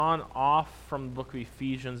On off from the book of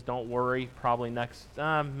Ephesians. Don't worry, probably next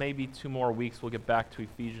maybe 2 more weeks we'll get back to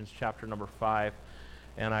Ephesians chapter number 5.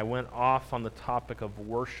 And I went off on the topic of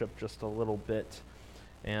worship just a little bit,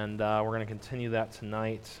 and we're going to continue that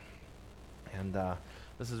tonight. And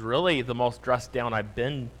this is really the most dressed down I've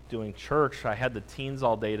been doing church. I had the teens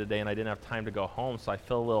all day today and I didn't have time to go home, so I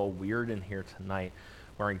feel a little weird in here tonight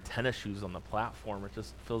wearing tennis shoes on the platform. It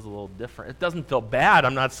just feels a little different. It doesn't feel bad,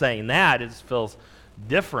 I'm not saying that, it just feels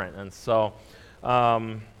different. And so, what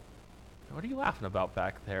are you laughing about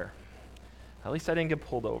back there? At least I didn't get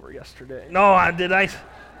pulled over yesterday. No,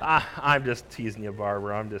 I'm just teasing you,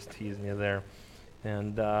 Barbara. I'm just teasing you there.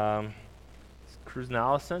 And Cruz and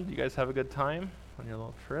Allison, do you guys have a good time on your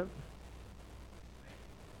little trip?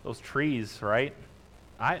 Those trees, right?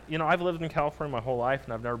 I've lived in California my whole life,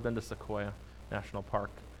 and I've never been to Sequoia National Park.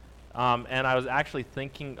 And I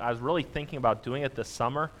was really thinking about doing it this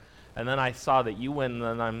summer. And then I saw that you went, and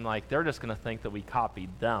then I'm like, they're just going to think that we copied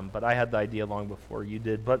them. But I had the idea long before you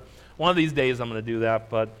did. But one of these days I'm going to do that.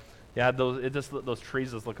 But yeah, those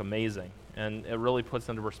trees just look amazing. And it really puts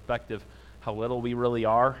into perspective how little we really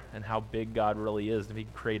are and how big God really is. If he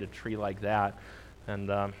can create a tree like that. And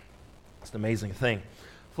it's an amazing thing.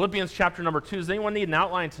 Philippians chapter number 2. Does anyone need an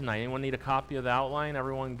outline tonight? Anyone need a copy of the outline?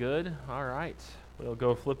 Everyone good? All right. We'll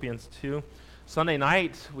go Philippians 2. Sunday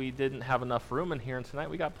night, we didn't have enough room in here, and tonight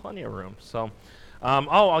we got plenty of room. So,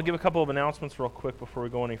 I'll give a couple of announcements real quick before we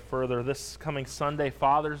go any further. This coming Sunday,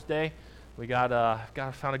 Father's Day, we found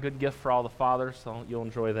a good gift for all the fathers, so you'll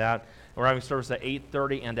enjoy that. And we're having service at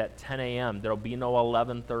 8:30 and at 10 a.m. There'll be no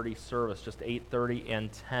 11:30 service, just 8:30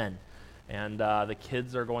 and 10. And the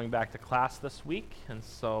kids are going back to class this week, and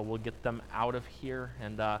so we'll get them out of here.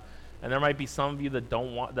 And there might be some of you that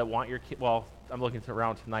want your kid. Well, I'm looking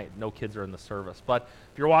around tonight. No kids are in the service. But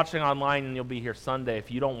if you're watching online and you'll be here Sunday, if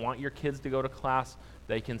you don't want your kids to go to class,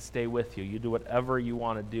 they can stay with you. You do whatever you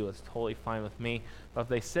want to do. It's totally fine with me. But if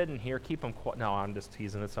they sit in here, keep them quiet. No, I'm just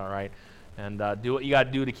teasing. It's all right. And do what you got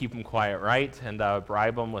to do to keep them quiet, right? And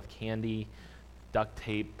bribe them with candy, duct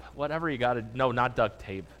tape, whatever you got to. No, not duct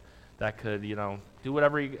tape. That could, do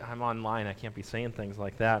whatever I'm online. I can't be saying things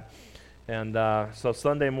like that. And so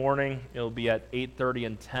Sunday morning, it'll be at 8:30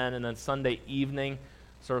 and 10. And then Sunday evening,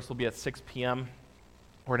 service will be at 6 p.m.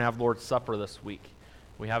 We're going to have Lord's Supper this week.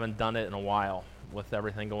 We haven't done it in a while with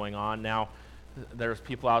everything going on. Now, there's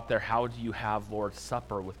people out there, how do you have Lord's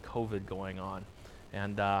Supper with COVID going on?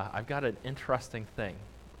 And I've got an interesting thing.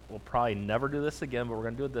 We'll probably never do this again, but we're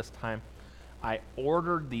going to do it this time. I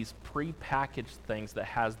ordered these pre-packaged things that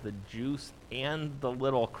has the juice and the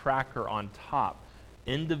little cracker on top,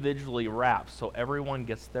 individually wrapped, so everyone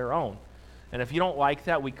gets their own. And if you don't like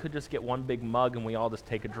that, we could just get one big mug and we all just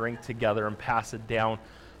take a drink together and pass it down.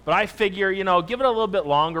 But I figure, give it a little bit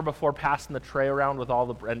longer before passing the tray around with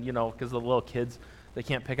all the, and because the little kids, they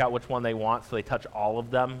can't pick out which one they want, so they touch all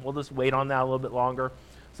of them. We'll just wait on that a little bit longer.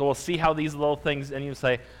 So we'll see how these little things, and you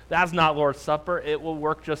say, that's not Lord's Supper. It will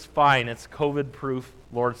work just fine. It's COVID-proof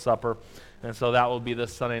Lord's Supper. And so that will be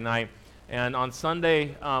this Sunday night. And on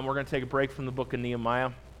Sunday, we're going to take a break from the book of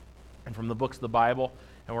Nehemiah and from the books of the Bible,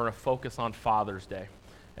 and we're going to focus on Father's Day.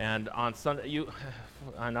 And on Sunday,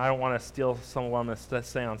 and I don't want to steal some of what I'm going to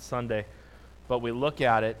say on Sunday, but we look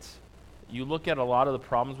at it. You look at a lot of the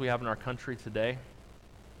problems we have in our country today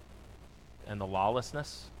and the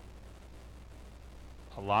lawlessness.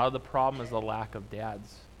 A lot of the problem is the lack of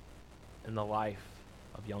dads in the life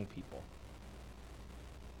of young people.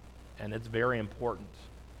 And it's very important.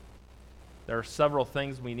 There are several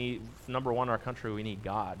things we need. Number one, in our country, we need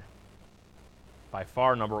God. By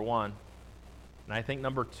far, number one. And I think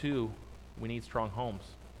number two, we need strong homes.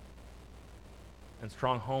 And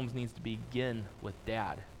strong homes needs to begin with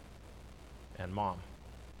dad and mom.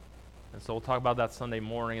 And so we'll talk about that Sunday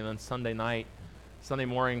morning, and then Sunday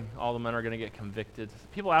morning, all the men are going to get convicted.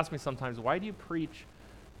 People ask me sometimes, why do you preach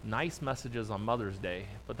nice messages on Mother's Day,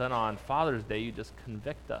 but then on Father's Day you just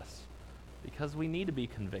convict us? Because we need to be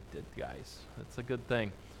convicted, guys. It's a good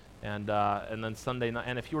thing. And then Sunday night,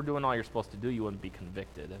 and if you were doing all you're supposed to do, you wouldn't be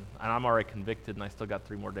convicted. And I'm already convicted, and I still got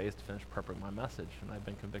 3 more days to finish prepping my message, and I've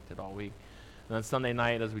been convicted all week. And then Sunday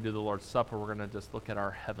night, as we do the Lord's Supper, we're going to just look at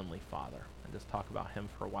our Heavenly Father and just talk about Him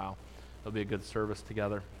for a while. It'll be a good service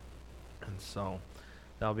together. And so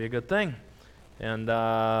that'll be a good thing. And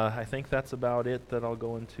I think that's about it that I'll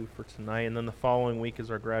go into for tonight. And then the following week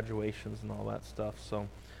is our graduations and all that stuff. So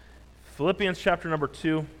Philippians chapter number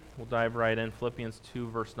 2, we'll dive right in. Philippians 2,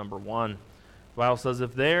 verse number 1. The Bible says,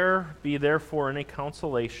 if there be therefore any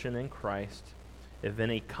consolation in Christ, if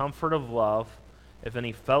any comfort of love, if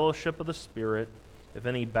any fellowship of the Spirit, if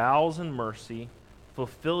any bowels and mercy,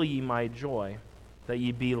 fulfill ye my joy, that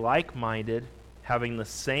ye be like-minded, having the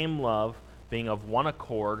same love, being of one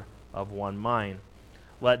accord, of one mind.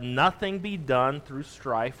 Let nothing be done through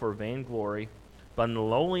strife or vainglory, but in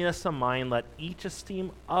lowliness of mind let each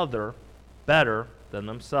esteem other better than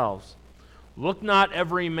themselves. Look not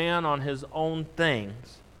every man on his own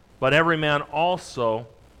things, but every man also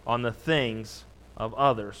on the things of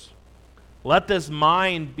others. Let this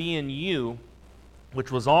mind be in you,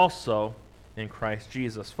 which was also in Christ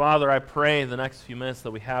Jesus. Father, I pray the next few minutes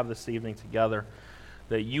that we have this evening together,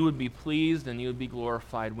 that you would be pleased and you would be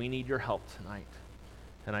glorified. We need your help tonight.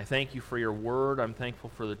 And I thank you for your word. I'm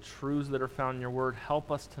thankful for the truths that are found in your word.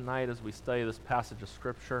 Help us tonight as we study this passage of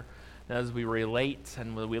Scripture, and as we relate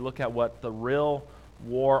and we look at what the real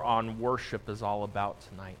war on worship is all about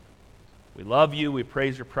tonight. We love you. We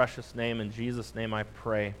praise your precious name. In Jesus' name I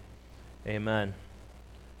pray. Amen.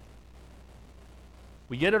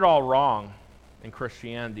 We get it all wrong in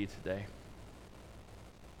Christianity today.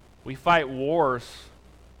 We fight wars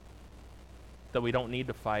that we don't need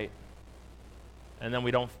to fight, and then we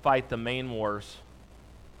don't fight the main wars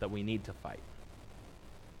that we need to fight.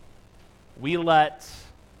 We let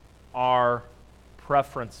our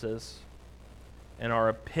preferences and our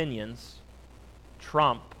opinions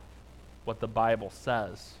trump what the Bible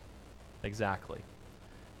says exactly.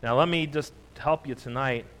 Now let me just help you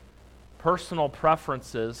tonight. Personal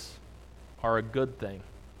preferences are a good thing.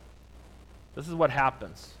 This is what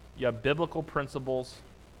happens. You have biblical principles,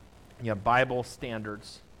 you have Bible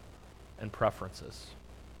standards, and preferences.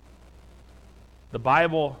 The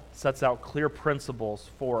Bible sets out clear principles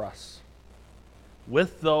for us.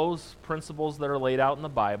 With those principles that are laid out in the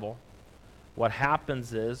Bible, what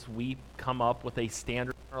happens is we come up with a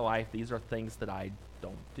standard in our life. These are things that I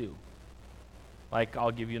don't do. Like,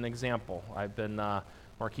 I'll give you an example. I've been,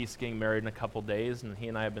 Marquise getting married in a couple days, and he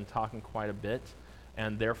and I have been talking quite a bit,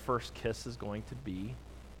 and their first kiss is going to be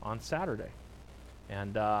on Saturday.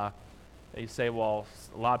 And you say, well,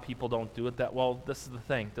 a lot of people don't do it that well. This is the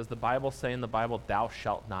thing. Does the Bible say in the Bible, thou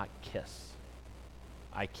shalt not kiss?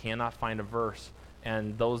 I cannot find a verse.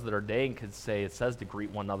 And those that are dating could say it says to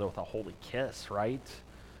greet one another with a holy kiss, right?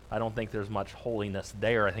 I don't think there's much holiness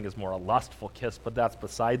there. I think it's more a lustful kiss, but that's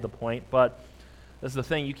beside the point. But this is the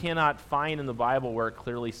thing. You cannot find in the Bible where it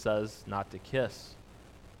clearly says not to kiss.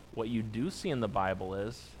 What you do see in the Bible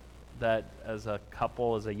is that as a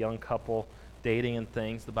couple, as a young couple, dating and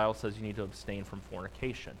things, the Bible says you need to abstain from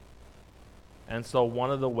fornication. And so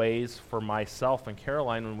one of the ways for myself and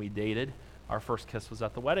Caroline when we dated, our first kiss was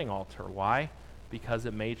at the wedding altar. Why? Because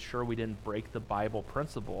it made sure we didn't break the Bible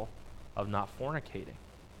principle of not fornicating.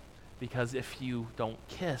 Because if you don't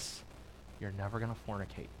kiss, you're never going to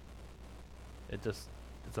fornicate. It's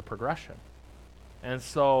a progression. And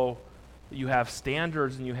so you have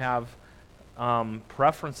standards and you have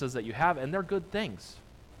preferences that you have, and they're good things.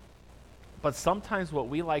 But sometimes what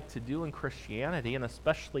we like to do in Christianity, and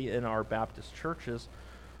especially in our Baptist churches,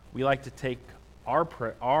 we like to take our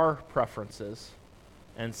preferences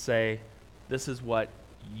and say, this is what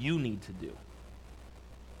you need to do.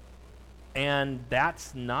 And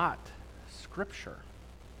that's not Scripture.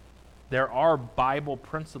 There are Bible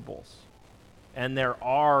principles, and there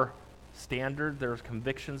are standards, there's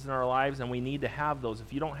convictions in our lives, and we need to have those.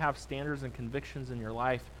 If you don't have standards and convictions in your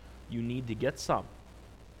life, you need to get some.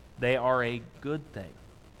 They are a good thing.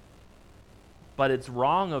 But it's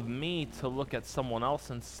wrong of me to look at someone else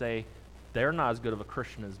and say, they're not as good of a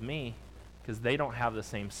Christian as me because they don't have the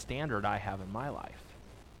same standard I have in my life.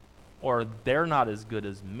 Or they're not as good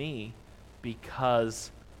as me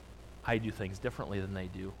because I do things differently than they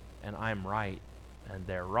do, and I'm right and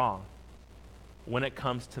they're wrong. When it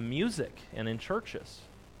comes to music and in churches,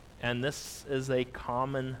 and this is a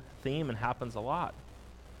common theme and happens a lot,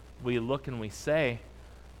 we look and we say,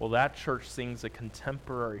 well, that church sings a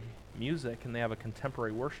contemporary music and they have a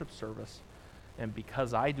contemporary worship service, and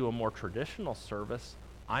because I do a more traditional service,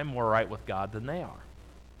 I'm more right with God than they are.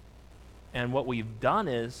 And what we've done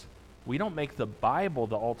is we don't make the Bible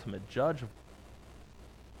the ultimate judge.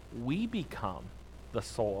 We become the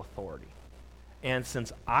sole authority. And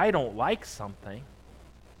since I don't like something,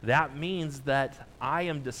 that means that I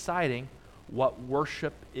am deciding what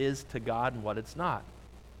worship is to God and what it's not.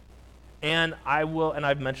 And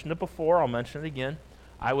I've mentioned it before, I'll mention it again,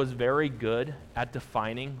 I was very good at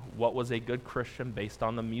defining what was a good Christian based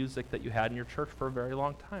on the music that you had in your church for a very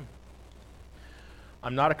long time.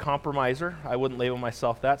 I'm not a compromiser. I wouldn't label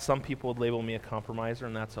myself that. Some people would label me a compromiser,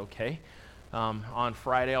 and that's okay. On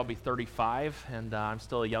Friday, I'll be 35, and I'm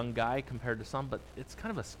still a young guy compared to some, but it's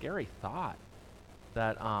kind of a scary thought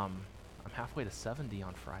that I'm halfway to 70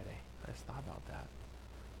 on Friday. I just thought about that.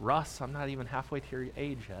 Russ, I'm not even halfway to your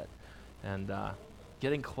age yet. And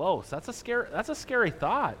getting close. That's a scary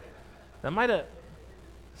thought. That might have.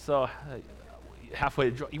 So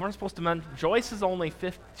halfway to you weren't supposed to mention. Joyce is only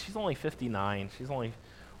 50. She's only 59. She's only,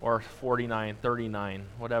 or 49, 39,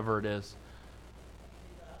 whatever it is.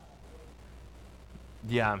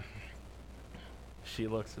 Yeah. She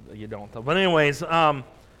looks. You don't though. But anyways,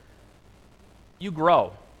 you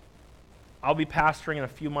grow. I'll be pastoring in a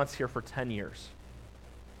few months here for 10 years.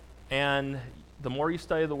 And the more you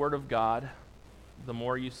study the Word of God, the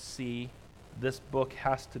more you see this book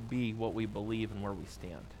has to be what we believe and where we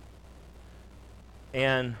stand.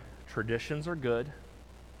 And traditions are good.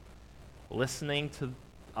 Listening to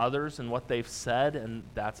others and what they've said, and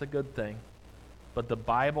that's a good thing. But the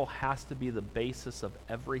Bible has to be the basis of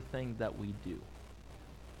everything that we do.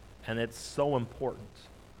 And it's so important.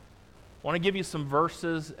 I want to give you some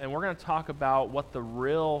verses, and we're going to talk about what the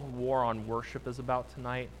real war on worship is about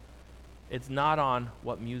tonight. It's not on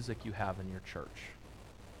what music you have in your church.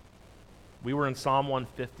 We were in Psalm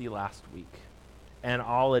 150 last week, and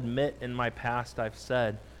I'll admit in my past I've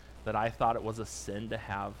said that I thought it was a sin to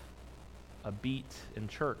have a beat in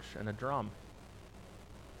church and a drum.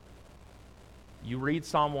 You read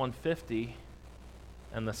Psalm 150,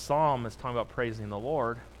 and the psalm is talking about praising the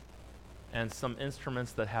Lord, and some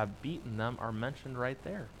instruments that have beat in them are mentioned right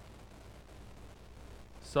there.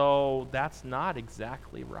 So that's not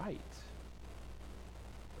exactly right.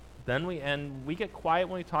 Then we get quiet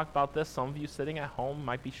when we talk about this. Some of you sitting at home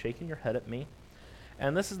might be shaking your head at me.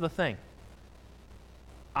 And this is the thing.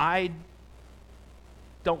 I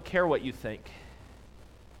don't care what you think.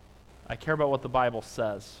 I care about what the Bible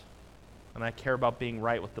says. And I care about being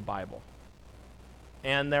right with the Bible.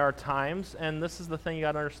 And there are times, and this is the thing you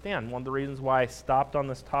got to understand, one of the reasons why I stopped on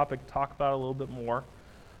this topic, talk about it a little bit more,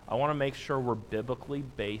 I want to make sure we're biblically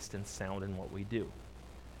based and sound in what we do.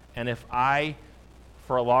 And if I,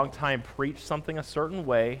 for a long time, preach something a certain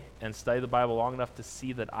way and study the Bible long enough to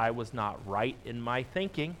see that I was not right in my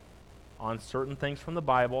thinking on certain things from the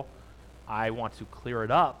Bible, I want to clear it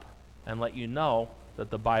up and let you know that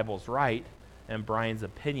the Bible's right and Brian's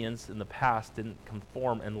opinions in the past didn't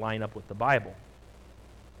conform and line up with the Bible.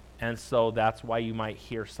 And so that's why you might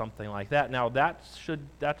hear something like that. Now that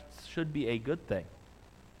should be a good thing.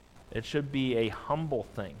 It should be a humble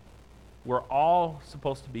thing. We're all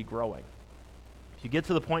supposed to be growing. If you get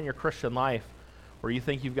to the point in your Christian life where you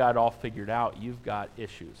think you've got it all figured out, you've got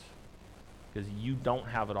issues because you don't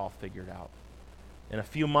have it all figured out. In a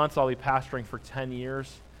few months, I'll be pastoring for 10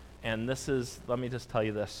 years, and let me just tell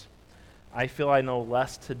you this. I feel I know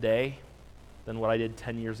less today than what I did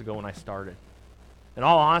 10 years ago when I started. In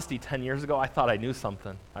all honesty, 10 years ago, I thought I knew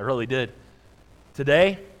something. I really did.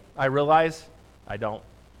 Today, I realize I don't.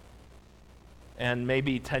 And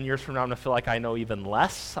maybe 10 years from now, I'm going to feel like I know even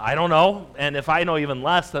less. I don't know. And if I know even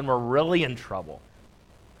less, then we're really in trouble.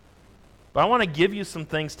 But I want to give you some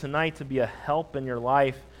things tonight to be a help in your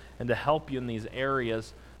life and to help you in these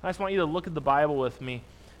areas. I just want you to look at the Bible with me.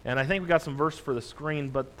 And I think we got some verse for the screen,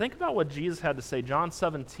 but think about what Jesus had to say. John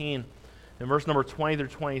 17, in verse number 20 through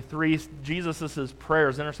 23, Jesus, this is his prayer,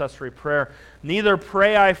 his intercessory prayer. Neither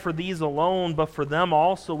pray I for these alone, but for them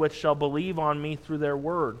also which shall believe on me through their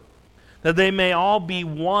word, that they may all be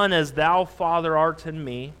one as thou, Father, art in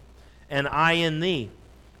me, and I in thee,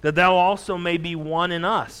 that thou also may be one in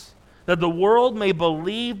us, that the world may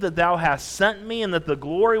believe that thou hast sent me, and that the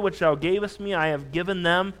glory which thou gavest me I have given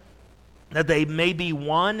them, that they may be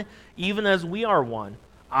one, even as we are one,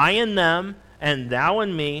 I in them, and thou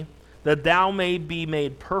in me, that thou may be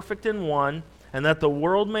made perfect in one, and that the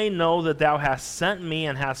world may know that thou hast sent me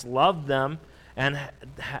and hast loved them,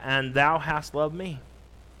 and thou hast loved me.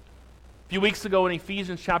 A few weeks ago in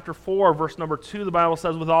Ephesians chapter 4, verse number 2, the Bible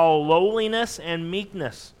says, with all lowliness and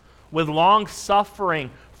meekness, with long suffering,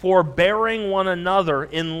 forbearing one another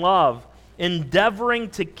in love, endeavoring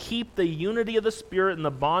to keep the unity of the Spirit in the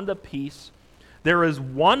bond of peace. There is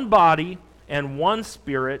one body and one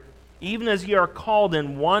Spirit, even as ye are called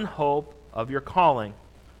in one hope of your calling.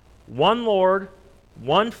 One Lord,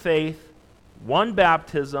 one faith, one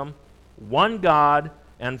baptism, one God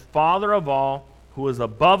and Father of all, who is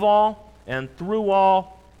above all and through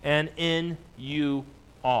all and in you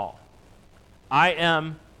all. I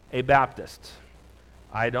am a Baptist.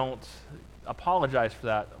 I don't apologize for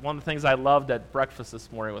that. One of the things I loved at breakfast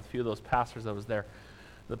this morning with a few of those pastors that was there,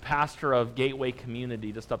 the pastor of Gateway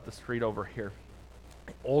Community just up the street over here,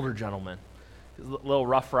 older gentleman. He's a little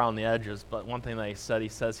rough around the edges, but one thing that he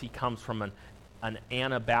says he comes from an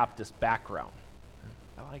Anabaptist background.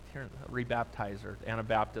 I liked hearing rebaptizer,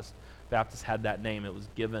 Anabaptist. Baptist had that name. It was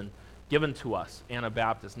given to us,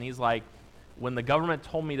 Anabaptist. And he's like, when the government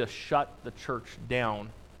told me to shut the church down,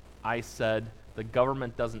 I said, the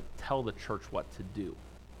government doesn't tell the church what to do.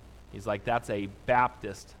 He's like, that's a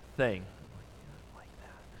Baptist thing. I'm like,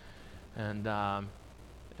 yeah, like that.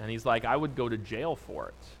 And he's like, I would go to jail for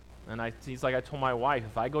it. And he's like, I told my wife,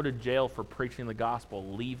 if I go to jail for preaching the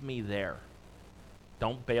gospel, leave me there.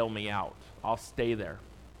 Don't bail me out. I'll stay there.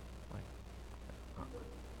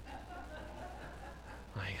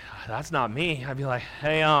 Like, that's not me. I'd be like,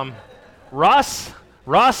 hey, Russ,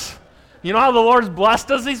 you know how the Lord's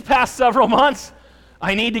blessed us these past several months?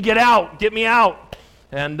 I need to get out. Get me out.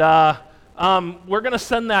 And we're going to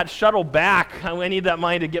send that shuttle back. I need that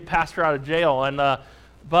money to get Pastor out of jail.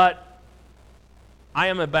 But I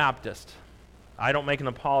am a Baptist. I don't make an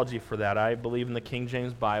apology for that. I believe in the King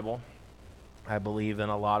James Bible. I believe in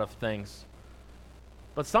a lot of things.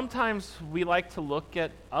 But sometimes we like to look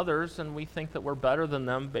at others and we think that we're better than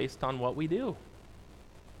them based on what we do.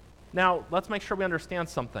 Now, let's make sure we understand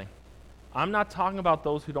something. I'm not talking about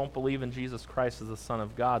those who don't believe in Jesus Christ as the Son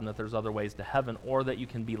of God and that there's other ways to heaven, or that you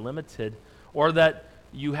can be limited, or that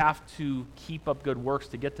you have to keep up good works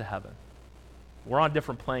to get to heaven. We're on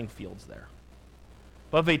different playing fields there.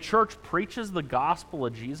 But if a church preaches the gospel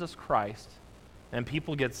of Jesus Christ and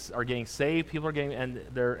people are getting saved, people are getting, and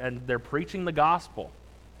they're preaching the gospel,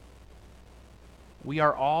 we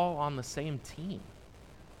are all on the same team.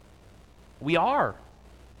 We are.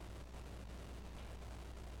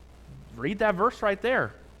 Read that verse right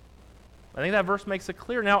there. I think that verse makes it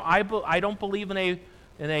clear. Now, I don't believe in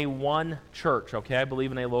a one church, okay? I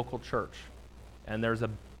believe in a local church. And there's a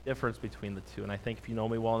difference between the two. And I think if you know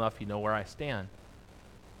me well enough, you know where I stand.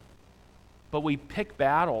 But we pick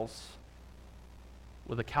battles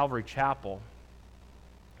with a Calvary Chapel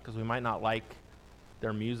because we might not like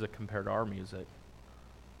their music compared to our music.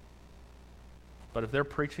 But if they're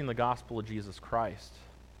preaching the gospel of Jesus Christ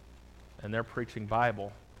and they're preaching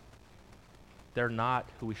Bible, they're not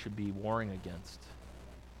who we should be warring against.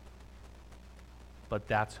 But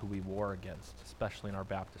that's who we war against, especially in our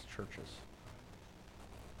Baptist churches.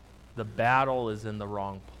 The battle is in the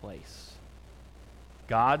wrong place.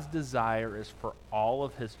 God's desire is for all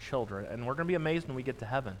of his children, and we're going to be amazed when we get to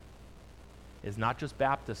heaven. It's not just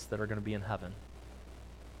Baptists that are going to be in heaven.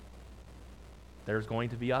 There's going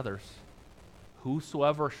to be others.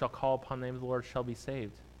 Whosoever shall call upon the name of the Lord shall be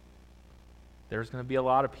saved. There's going to be a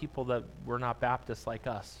lot of people that were not Baptists like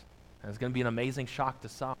us. And it's going to be an amazing shock to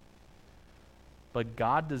some. But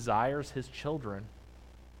God desires his children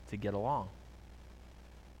to get along.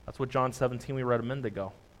 That's what John 17 we read a minute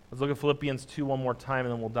ago. Let's look at Philippians 2 one more time,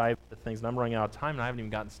 and then we'll dive into things. And I'm running out of time, and I haven't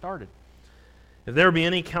even gotten started. If there be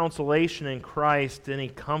any consolation in Christ, any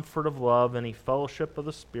comfort of love, any fellowship of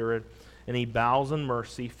the Spirit, any bowels and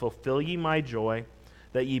mercy, fulfill ye my joy,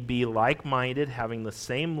 that ye be like-minded, having the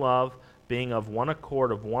same love, being of one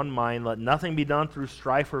accord, of one mind. Let nothing be done through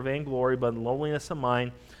strife or vainglory, but in lowliness of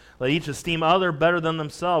mind. Let each esteem other better than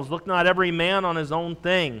themselves. Look not every man on his own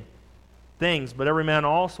things, but every man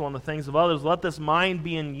also on the things of others. Let this mind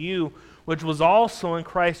be in you, which was also in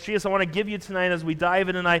Christ Jesus. I want to give you tonight, as we dive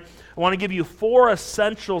in tonight, I want to give you 4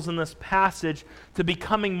 essentials in this passage to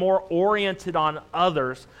becoming more oriented on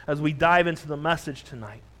others as we dive into the message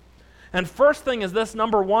tonight. And first thing is this,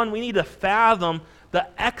 number 1, we need to fathom the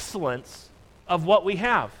excellence of what we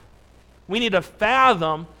have. We need to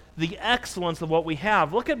fathom the excellence of what we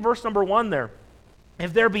have. Look at verse number 1 there.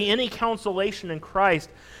 If there be any consolation in Christ,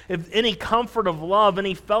 if any comfort of love,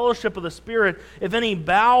 any fellowship of the Spirit, if any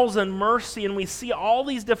bowels and mercy, and we see all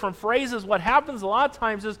these different phrases, what happens a lot of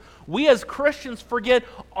times is we as Christians forget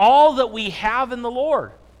all that we have in the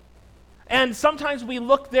Lord. And sometimes we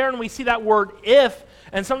look there and we see that word if,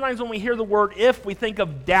 and sometimes when we hear the word if, we think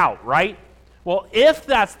of doubt, right? Well, if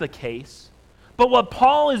that's the case, but what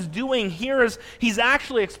Paul is doing here is he's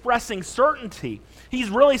actually expressing certainty. He's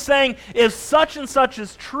really saying, if such and such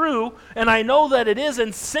is true, and I know that it is,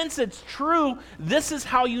 and since it's true, this is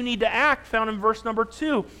how you need to act, found in verse number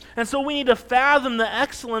 2. And so we need to fathom the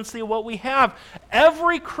excellency of what we have.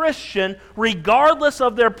 Every Christian, regardless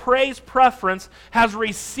of their praise preference, has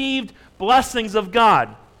received blessings of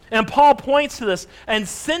God. And Paul points to this. And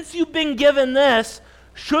since you've been given this,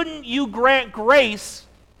 shouldn't you grant grace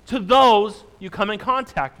to those you come in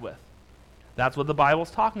contact with? That's what the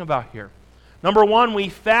Bible's talking about here. Number 1, we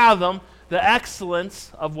fathom the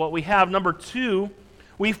excellence of what we have. Number 2,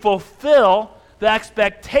 we fulfill the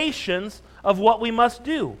expectations of what we must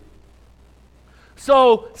do.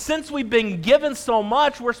 So, since we've been given so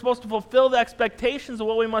much, we're supposed to fulfill the expectations of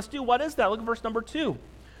what we must do. What is that? Look at verse number 2.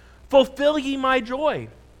 Fulfill ye my joy.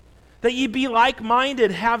 That ye be like-minded,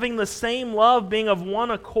 having the same love, being of one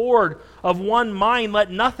accord, of one mind. Let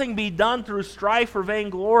nothing be done through strife or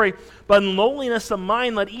vainglory, but in lowliness of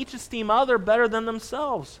mind let each esteem other better than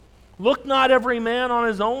themselves. Look not every man on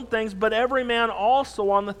his own things, but every man also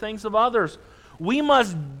on the things of others. We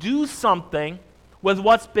must do something with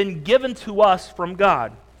what's been given to us from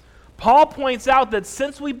God. Paul points out that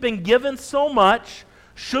since we've been given so much,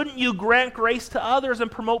 shouldn't you grant grace to others and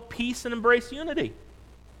promote peace and embrace unity?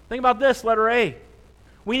 Think about this, letter A.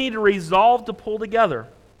 We need to resolve to pull together.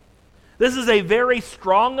 This is a very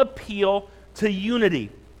strong appeal to unity.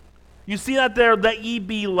 You see that there, that ye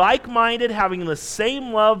be like-minded, having the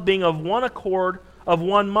same love, being of one accord, of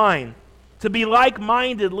one mind. To be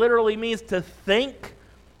like-minded literally means to think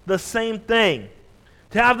the same thing.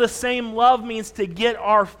 To have the same love means to get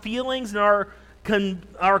our feelings and our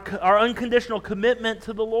unconditional commitment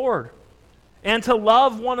to the Lord. And to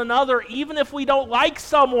love one another even if we don't like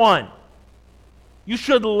someone. You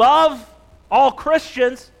should love all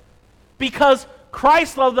Christians because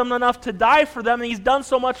Christ loved them enough to die for them and He's done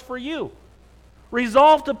so much for you.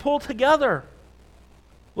 Resolve to pull together.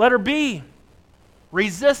 Letter B,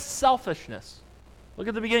 resist selfishness. Look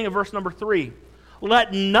at the beginning of verse number 3.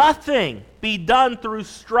 Let nothing be done through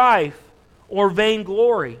strife or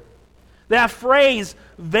vainglory. That phrase,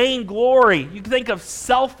 vainglory, you can think of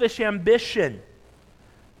selfish ambition.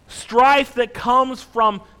 Strife that comes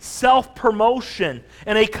from self-promotion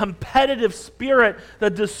and a competitive spirit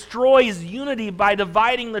that destroys unity by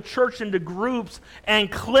dividing the church into groups and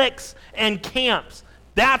cliques and camps.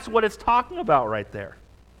 That's what it's talking about right there.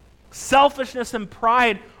 Selfishness and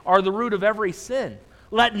pride are the root of every sin.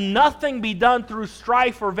 Let nothing be done through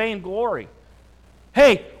strife or vainglory.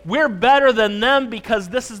 Hey, we're better than them because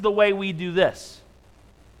this is the way we do this.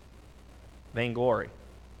 Vainglory.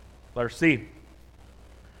 Letter C.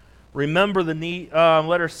 Remember the need.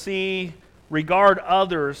 Letter C. Regard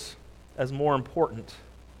others as more important.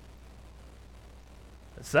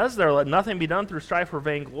 It says there, let nothing be done through strife or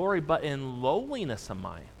vainglory, but in lowliness of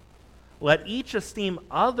mind. Let each esteem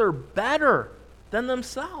other better than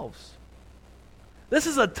themselves. This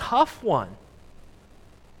is a tough one.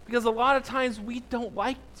 Because a lot of times we don't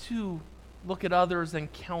like to look at others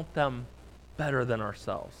and count them better than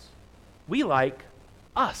ourselves. We like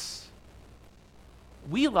us.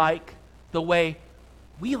 We like the way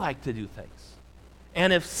we like to do things.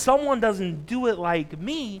 And if someone doesn't do it like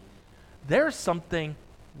me, there's something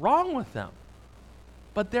wrong with them.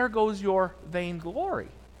 But there goes your vainglory.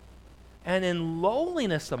 And in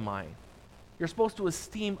lowliness of mind, you're supposed to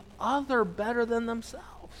esteem other better than themselves.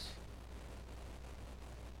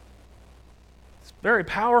 Very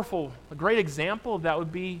powerful. A great example of that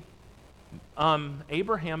would be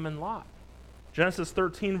Abraham and Lot. Genesis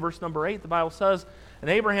 13, verse number 8, the Bible says, And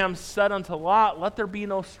Abraham said unto Lot, Let there be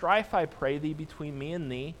no strife, I pray thee, between me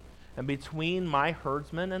and thee, and between my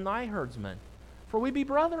herdsmen and thy herdsmen, for we be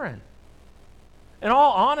brethren. In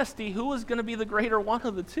all honesty, who was going to be the greater one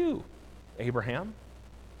of the two? Abraham.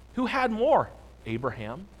 Who had more?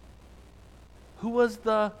 Abraham. Who was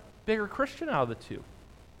the bigger Christian out of the two?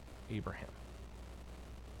 Abraham.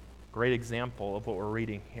 Great example of what we're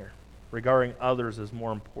reading here. Regarding others is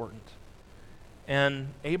more important. And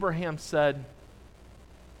Abraham said,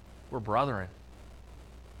 we're brethren.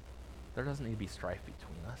 There doesn't need to be strife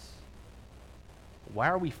between us. Why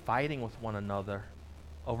are we fighting with one another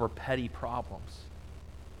over petty problems?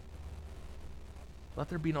 Let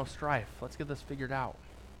there be no strife. Let's get this figured out.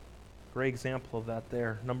 Great example of that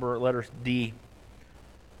there. Letter D.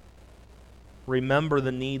 Remember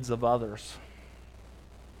the needs of others.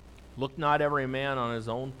 Look not every man on his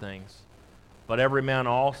own things, but every man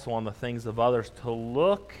also on the things of others. To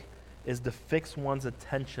look is to fix one's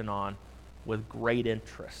attention on with great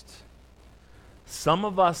interest. Some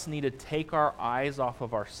of us need to take our eyes off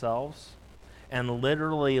of ourselves and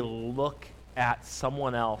literally look at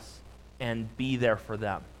someone else and be there for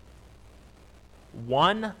them.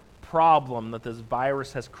 One problem that this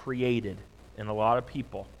virus has created in a lot of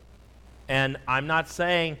people, and I'm not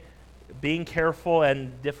saying being careful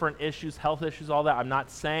and different issues, health issues, all that, I'm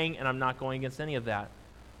not saying and I'm not going against any of that.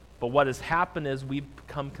 But what has happened is we've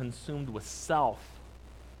become consumed with self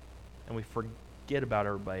and we forget about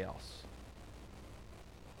everybody else.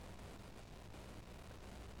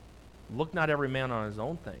 Look not every man on his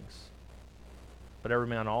own things, but every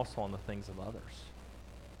man also on the things of others.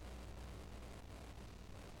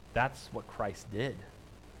 That's what Christ did.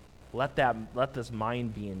 Let this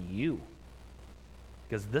mind be in you.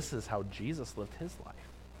 Because this is how Jesus lived his life.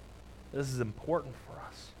 This is important for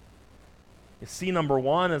us. You see, number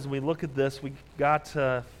one, as we look at this, we got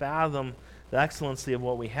to fathom the excellency of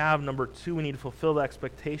what we have. Number 2, we need to fulfill the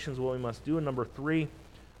expectations of what we must do. And number 3,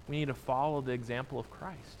 we need to follow the example of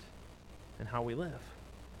Christ and how we live.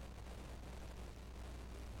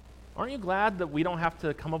 Aren't you glad that we don't have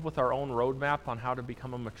to come up with our own roadmap on how to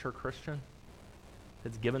become a mature Christian?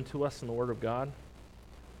 It's given to us in the Word of God.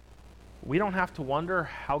 We don't have to wonder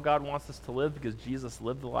how God wants us to live because Jesus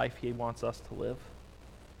lived the life he wants us to live.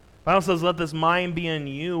 The Bible says, let this mind be in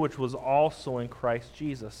you, which was also in Christ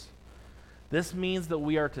Jesus. This means that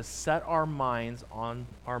we are to set our minds on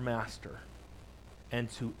our Master and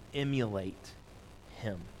to emulate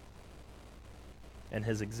him and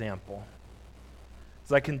his example.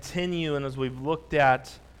 As I continue and as we've looked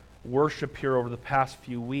at worship here over the past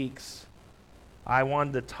few weeks, I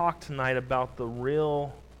wanted to talk tonight about the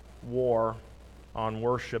real war on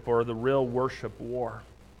worship, or the real worship war.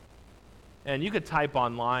 And you could type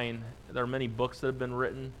online, there are many books that have been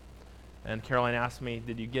written, and Caroline asked me,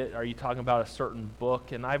 are you talking about a certain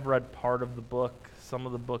book? And I've read part of the book. Some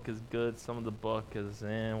of the book is good, some of the book is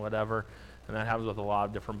whatever, and that happens with a lot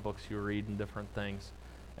of different books you read and different things.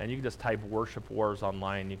 And you can just type worship wars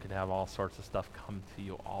online, you could have all sorts of stuff come to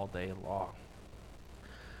you all day long.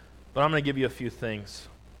 But I'm going to give you a few things.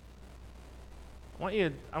 I want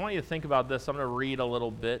you to think about this. I'm going to read a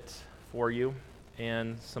little bit for you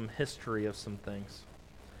and some history of some things.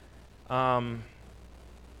 A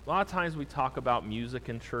lot of times we talk about music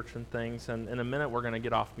in church and things, and in a minute we're going to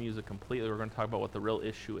get off music completely. We're going to talk about what the real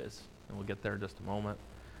issue is, and we'll get there in just a moment.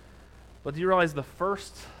 But do you realize the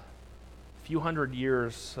first few hundred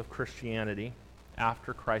years of Christianity,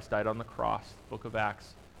 after Christ died on the cross, the book of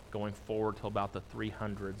Acts, going forward till about the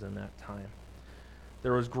 300s in that time,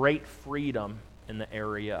 there was great freedom in the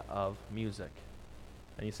area of music.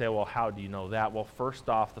 And you say, well, how do you know that? Well, first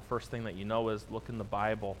off, the first thing that you know is look in the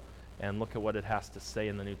Bible and look at what it has to say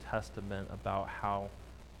in the New Testament about how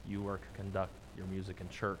you are to conduct your music in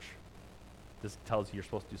church. This tells you you're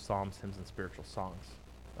supposed to do psalms, hymns, and spiritual songs.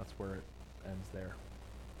 That's where it ends there.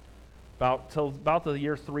 About the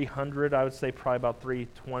year 300, I would say probably about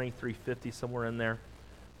 320, 350, somewhere in there,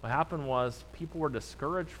 what happened was people were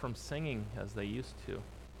discouraged from singing as they used to.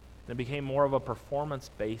 It became more of a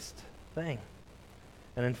performance-based thing.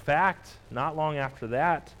 And in fact, not long after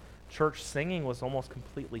that, church singing was almost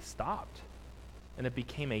completely stopped. And it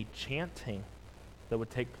became a chanting that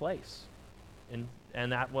would take place. And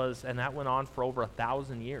that went on for over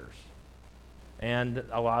 1,000 years. And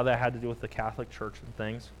a lot of that had to do with the Catholic Church and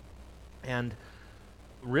things. And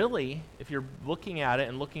really, if you're looking at it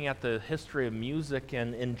and looking at the history of music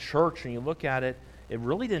and in church, and you look at it, it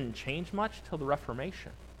really didn't change much till the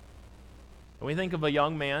Reformation. And we think of a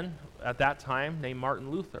young man at that time named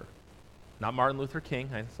Martin Luther. Not Martin Luther King.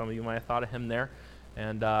 Some of you might have thought of him there.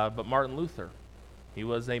 But Martin Luther. He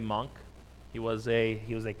was a monk. He was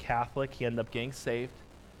a Catholic. He ended up getting saved.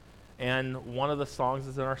 And one of the songs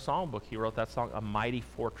is in our song book. He wrote that song, "A Mighty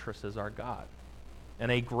Fortress is Our God."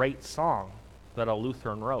 And a great song that a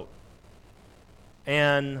Lutheran wrote.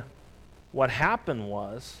 And what happened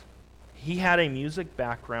was, he had a music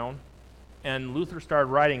background, and Luther started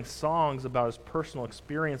writing songs about his personal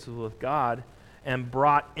experiences with God, and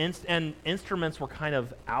and instruments were kind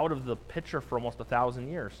of out of the picture for almost 1,000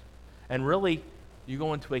 years. And really, you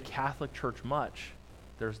go into a Catholic church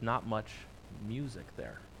there's not much music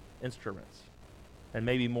there, instruments. And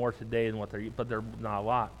maybe more today than but they're not a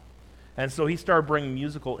lot. And so he started bringing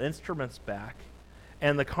musical instruments back,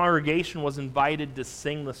 and the congregation was invited to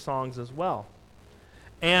sing the songs as well.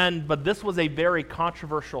 But this was a very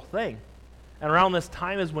controversial thing. And around this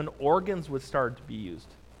time is when organs would start to be used.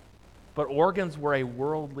 But organs were a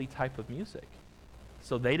worldly type of music.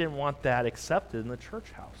 So they didn't want that accepted in the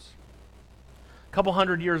church house. A couple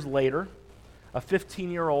hundred years later, a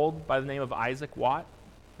 15-year-old by the name of Isaac Watt.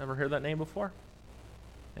 Ever heard that name before?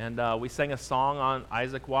 And we sang a song on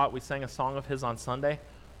Isaac Watt. We sang a song of his on Sunday,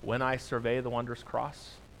 "When I Survey the Wondrous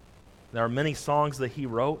Cross." There are many songs that he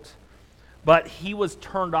wrote, but he was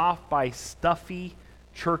turned off by stuffy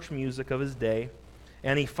church music of his day.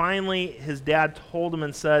 And his dad told him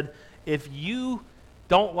and said, if you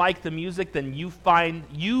don't like the music, then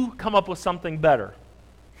you come up with something better.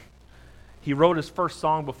 He wrote his first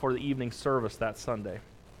song before the evening service that Sunday.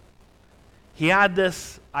 He had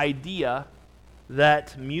this idea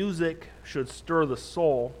that music should stir the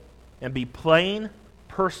soul and be plain,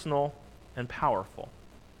 personal, and powerful.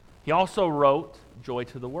 He also wrote "Joy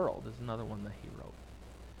to the World" is another one that he wrote.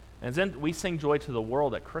 And then we sing "Joy to the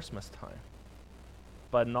World" at Christmas time.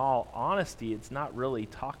 But in all honesty, it's not really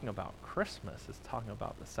talking about Christmas. It's talking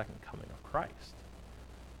about the second coming of Christ.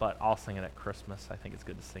 but I'll sing it at Christmas. I think it's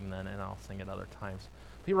good to sing then, and I'll sing it other times.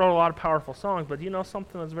 He wrote a lot of powerful songs, but do you know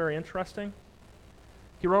something that's very interesting?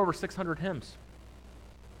 He wrote over 600 hymns.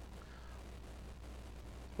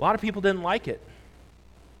 A lot of people didn't like it.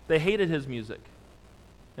 They hated his music.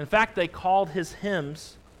 In fact, they called his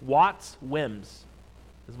hymns Watts' Whims,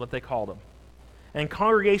 is what they called them. And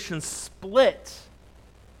congregations split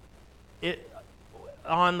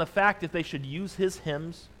on the fact if they should use his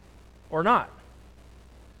hymns or not.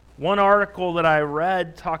 One article that I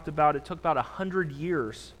read talked about it took about 100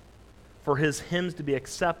 years for his hymns to be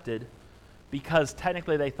accepted because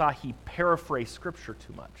technically they thought he paraphrased Scripture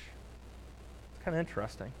too much. It's kind of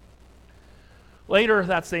interesting. Later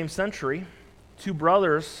that same century, two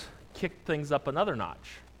brothers kicked things up another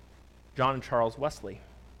notch, John and Charles Wesley.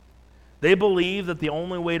 They believed that the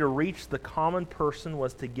only way to reach the common person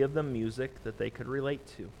was to give them music that they could relate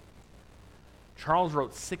to. Charles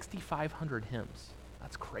wrote 6,500 hymns.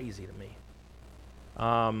 That's crazy to me.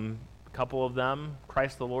 A couple of them,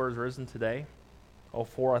 Christ the Lord is risen today. Oh,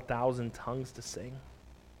 for 1,000 tongues to sing.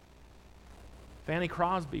 Fanny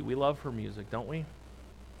Crosby, we love her music, don't we?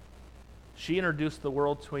 She introduced the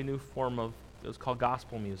world to a new form of, it was called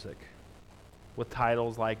gospel music, with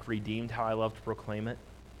titles like Redeemed, How I Love to Proclaim It,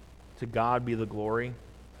 To God Be the Glory.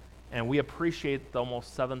 And we appreciate the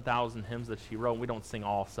almost 7,000 hymns that she wrote. We don't sing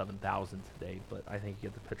all 7,000 today, but I think you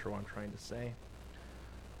get the picture of what I'm trying to say.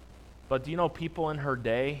 But do you know people in her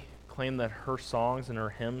day claim that her songs and her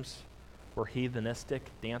hymns were heathenistic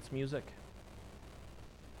dance music?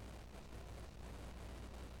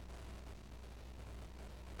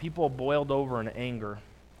 People boiled over in anger,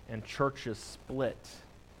 and churches split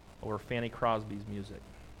over Fanny Crosby's music.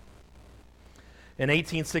 In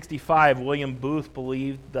 1865, William Booth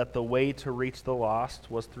believed that the way to reach the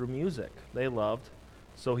lost was through music they loved,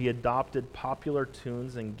 so he adopted popular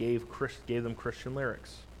tunes and gave them Christian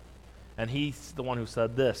lyrics. And he's the one who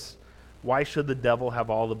said this: why should the devil have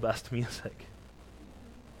all the best music?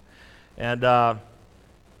 And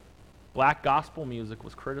black gospel music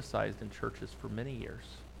was criticized in churches for many years.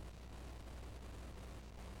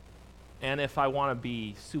 And if I want to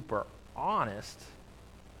be super honest,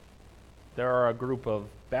 there are a group of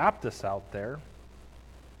Baptists out there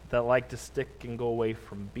that like to stick and go away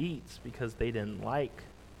from beats because they didn't like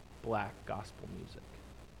black gospel music.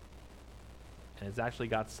 And it's actually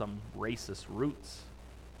got some racist roots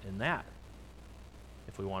in that,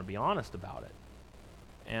 if we want to be honest about it.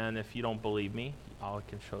 And if you don't believe me, I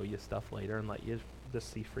can show you stuff later and let you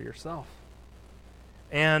just see for yourself.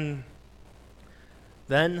 And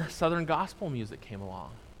then Southern gospel music came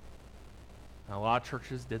along. And a lot of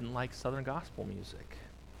churches didn't like Southern gospel music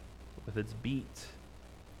with its beat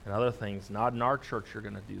and other things. Not in our church you're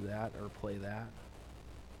going to do that or play that.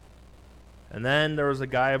 And then there was a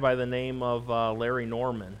guy by the name of Larry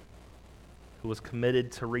Norman who was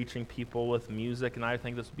committed to reaching people with music, and I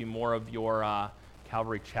think this would be more of your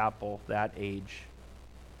Calvary Chapel, that age.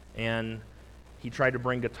 And he tried to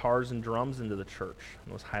bring guitars and drums into the church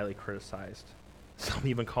and was highly criticized. Some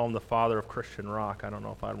even call him the father of Christian rock. I don't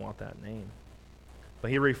know if I'd want that name.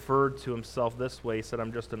 But he referred to himself this way. He said,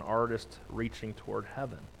 I'm just an artist reaching toward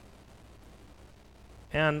heaven.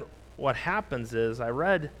 And what happens is, I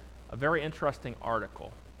read a very interesting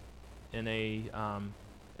article in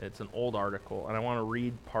it's an old article, and I want to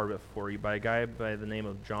read part of it for you by a guy by the name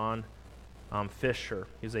of John Fisher.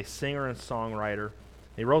 He's a singer and songwriter.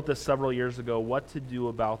 He wrote this several years ago, What to Do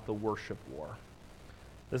About the Worship War.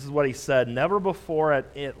 This is what he said: never before,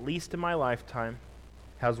 at least in my lifetime,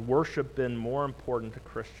 has worship been more important to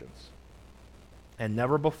Christians. And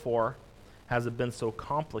never before has it been so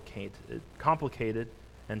complicated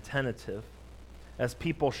and tentative. As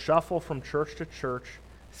people shuffle from church to church,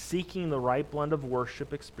 seeking the right blend of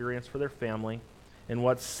worship experience for their family in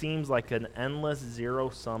what seems like an endless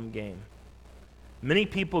zero-sum game. Many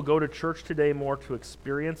people go to church today more to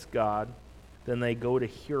experience God than they go to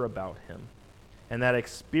hear about Him. And that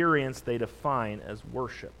experience they define as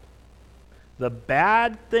worship. The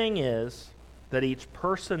bad thing is that each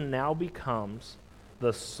person now becomes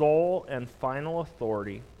the sole and final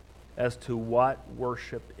authority as to what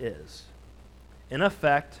worship is. In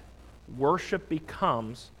effect, worship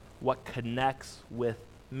becomes what connects with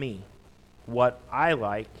me. What I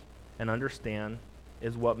like and understand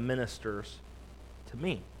is what ministers to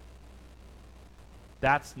me.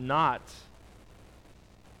 That's not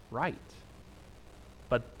right.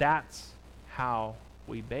 But that's how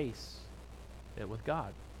we base it with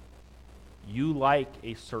God. You like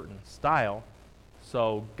a certain style,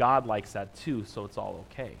 so God likes that too, so it's all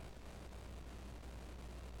okay.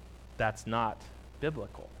 That's not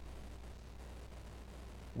biblical.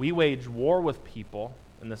 We wage war with people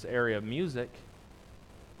in this area of music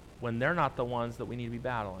when they're not the ones that we need to be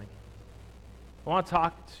battling. I want to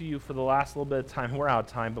talk to you for the last little bit of time. We're out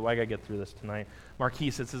of time, but I got to get through this tonight.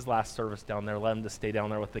 Marquise, it's his last service down there. Let him just stay down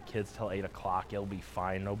there with the kids till 8 o'clock. It'll be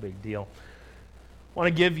fine. No big deal. I want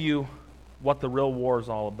to give you what the real war is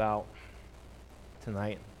all about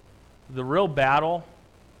tonight. The real battle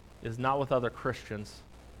is not with other Christians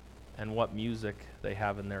and what music they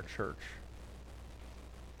have in their church.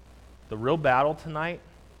 The real battle tonight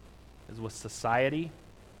is with society,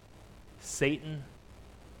 Satan,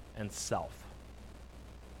 and self.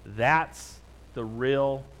 That's the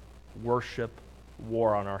real worship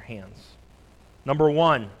war on our hands. Number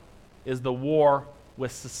one is the war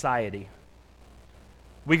with society.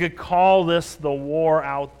 We could call this the war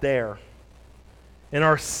out there. In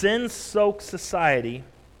our sin-soaked society,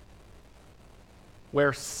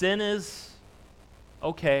 where sin is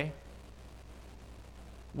okay,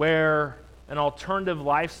 where an alternative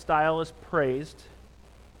lifestyle is praised,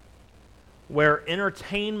 where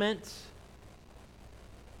entertainment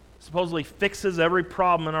supposedly fixes every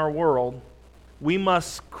problem in our world, we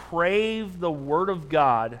must crave the Word of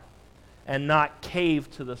God and not cave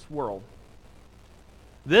to this world.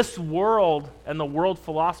 This world and the world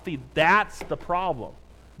philosophy, that's the problem.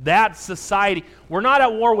 That's society. We're not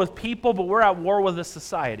at war with people, but we're at war with a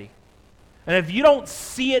society. And if you don't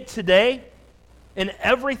see it today in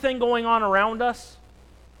everything going on around us,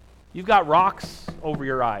 you've got rocks over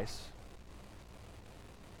your eyes.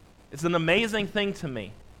 It's an amazing thing to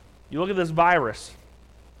me. You look at this virus.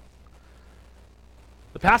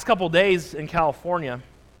 The past couple days in California,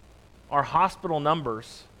 our hospital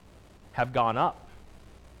numbers have gone up.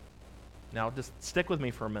 Now, just stick with me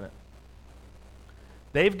for a minute.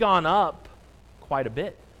 They've gone up quite a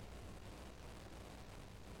bit.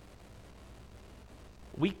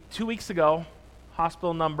 2 weeks ago,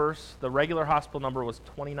 hospital numbers, the regular hospital number was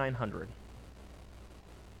 2,900.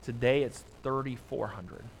 Today, it's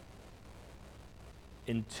 3,400.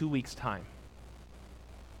 In 2 weeks' time.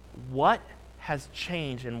 What has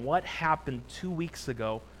changed and what happened 2 weeks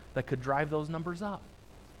ago that could drive those numbers up?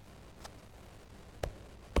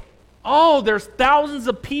 Oh, there's thousands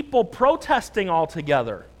of people protesting all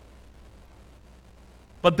together.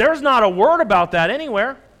 But there's not a word about that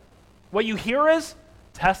anywhere. What you hear is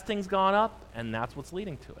testing's gone up, and that's what's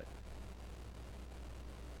leading to it.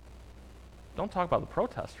 Don't talk about the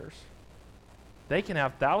protesters. They can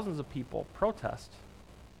have thousands of people protest,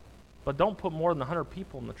 but don't put more than 100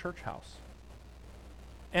 people in the church house.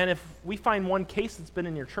 And if we find one case that's been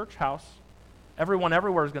in your church house, everyone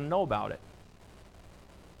everywhere is going to know about it.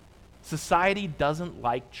 Society doesn't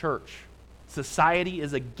like church. Society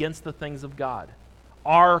is against the things of God.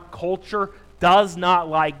 Our culture does not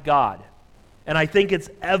like God. And I think it's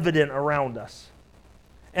evident around us.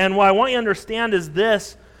 And what I want you to understand is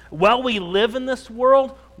this: while we live in this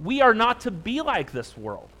world, we are not to be like this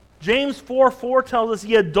world. James 4:4 tells us,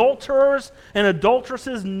 "Ye adulterers and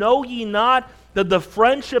adulteresses, know ye not that the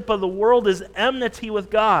friendship of the world is enmity with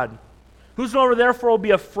God? Whosoever therefore will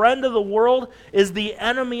be a friend of the world is the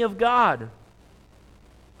enemy of God."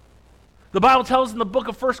 The Bible tells us in the book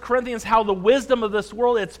of 1 Corinthians how the wisdom of this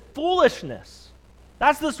world, it's foolishness.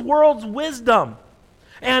 That's this world's wisdom.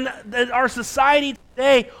 And our society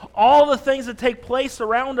today, all the things that take place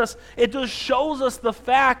around us, it just shows us the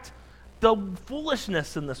fact, the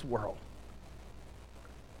foolishness in this world.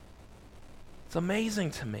 It's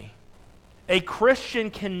amazing to me. A Christian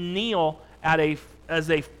can kneel as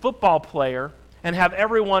a football player and have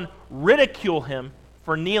everyone ridicule him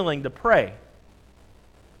for kneeling to pray.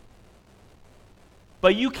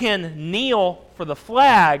 But you can kneel for the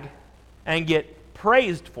flag and get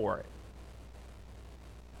praised for it.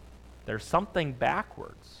 There's something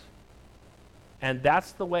backwards. And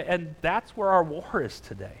that's the way, and that's where our war is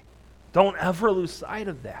today. Don't ever lose sight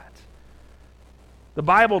of that. The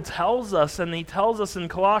Bible tells us, and he tells us in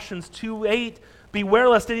Colossians 2:8, "Beware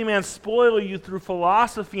lest any man spoil you through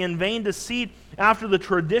philosophy and vain deceit, after the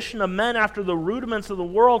tradition of men, after the rudiments of the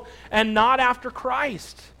world, and not after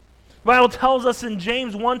Christ." The Bible tells us in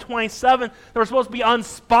James 1:27 that we're supposed to be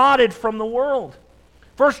unspotted from the world.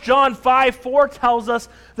 1 John 5:4 tells us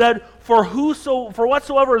that for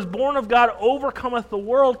whatsoever is born of God overcometh the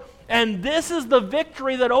world, and this is the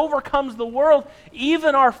victory that overcomes the world,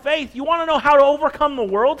 even our faith. You want to know how to overcome the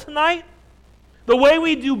world tonight? The way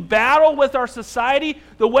we do battle with our society,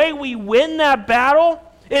 the way we win that battle,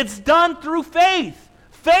 it's done through faith.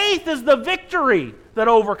 Faith is the victory that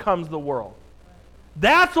overcomes the world.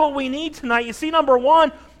 That's what we need tonight. You see, number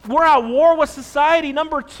one, we're at war with society.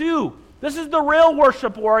 Number two, this is the real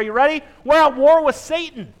worship war. Are you ready? We're at war with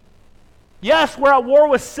Satan. Yes, we're at war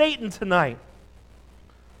with Satan tonight.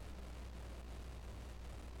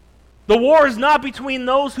 The war is not between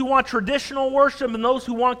those who want traditional worship and those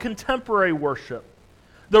who want contemporary worship.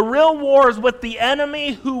 The real war is with the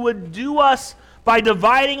enemy who would do us by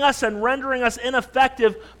dividing us and rendering us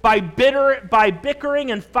ineffective by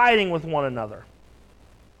bickering and fighting with one another.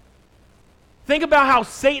 Think about how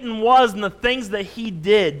Satan was and the things that he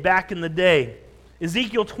did back in the day.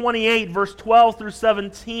 Ezekiel 28, verse 12 through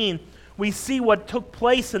 17, we see what took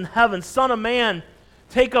place in heaven. Son of man,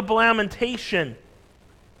 take up lamentation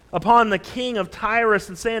upon the king of Tyrus,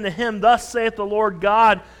 and say unto him, Thus saith the Lord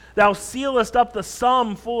God, Thou sealest up the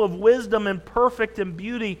sum full of wisdom and perfect in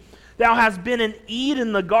beauty. Thou hast been in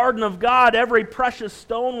Eden, the garden of God. Every precious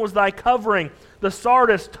stone was thy covering. The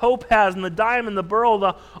sardius, topaz, and the diamond, the beryl,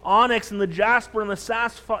 the onyx, and the jasper, and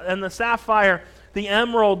the sapphire, the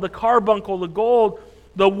emerald, the carbuncle, the gold.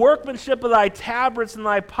 The workmanship of thy tabrets and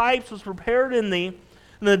thy pipes was prepared in thee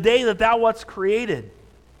in the day that thou wast created.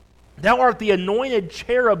 Thou art the anointed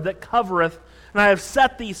cherub that covereth, and I have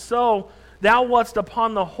set thee so. Thou wast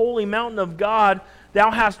upon the holy mountain of God. Thou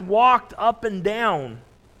hast walked up and down.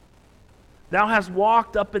 Thou hast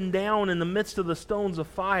walked up and down in the midst of the stones of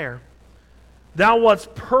fire. Thou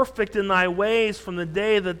wast perfect in thy ways from the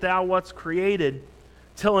day that thou wast created,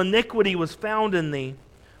 till iniquity was found in thee.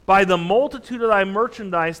 By the multitude of thy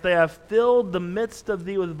merchandise they have filled the midst of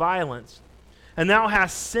thee with violence. And thou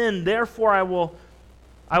hast sinned, therefore I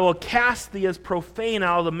will cast thee as profane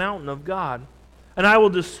out of the mountain of God. And I will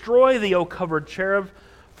destroy thee, O covered cherub,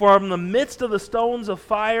 for from the midst of the stones of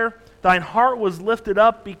fire thine heart was lifted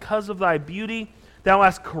up because of thy beauty. Thou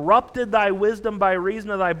hast corrupted thy wisdom by reason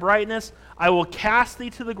of thy brightness. I will cast thee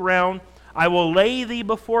to the ground. I will lay thee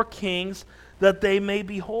before kings, that they may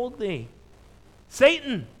behold thee.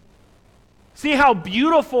 Satan, see how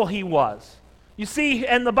beautiful he was. You see,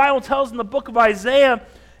 and the Bible tells in the book of Isaiah,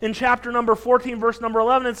 in chapter number 14, verse number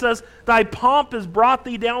 11, it says, Thy pomp has brought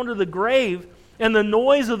thee down to the grave, and the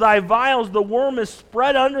noise of thy vials, the worm is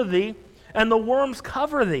spread under thee, and the worms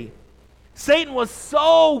cover thee. Satan was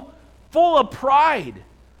so full of pride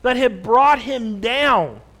that had brought him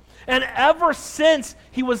down. And ever since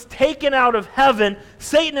he was taken out of heaven,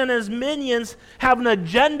 Satan and his minions have an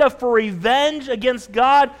agenda for revenge against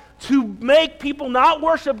God to make people not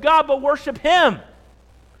worship God, but worship him.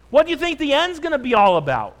 What do you think the end's going to be all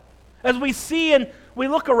about? As we see and we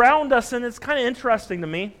look around us, and it's kind of interesting to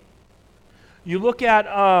me. You look at,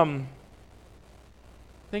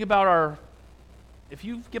 think about if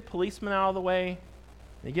you get policemen out of the way,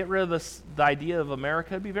 and you get rid of the idea of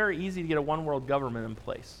America, it'd be very easy to get a one-world government in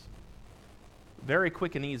place. Very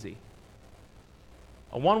quick and easy.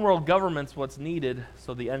 A one-world government's what's needed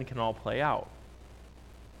so the end can all play out.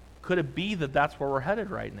 Could it be that that's where we're headed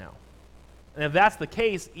right now? And if that's the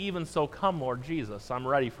case, even so come, Lord Jesus. I'm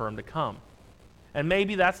ready for him to come. And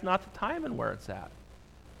maybe that's not the time and where it's at.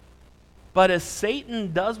 But as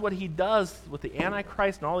Satan does what he does with the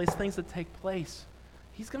Antichrist and all these things that take place,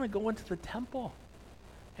 he's going to go into the temple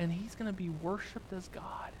and he's going to be worshiped as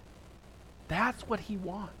God. That's what he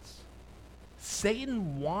wants.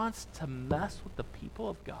 Satan wants to mess with the people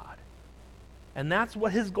of God. And that's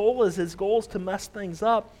what his goal is. His goal is to mess things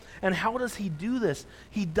up. And how does he do this?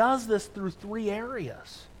 He does this through three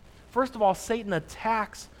areas. First of all, Satan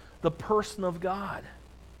attacks the person of God.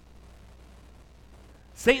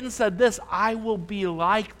 Satan said this, I will be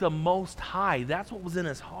like the Most High. That's what was in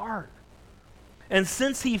his heart. And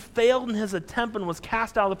since he failed in his attempt and was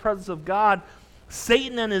cast out of the presence of God,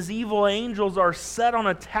 Satan and his evil angels are set on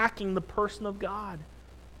attacking the person of God.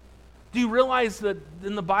 Do you realize that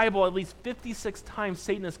in the Bible, at least 56 times,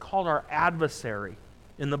 Satan is called our adversary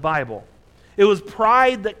in the Bible? It was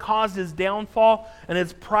pride that caused his downfall, and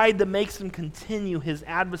it's pride that makes him continue his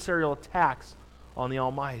adversarial attacks on the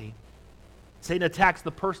Almighty. Satan attacks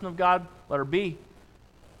the person of God, letter B.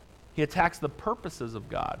 He attacks the purposes of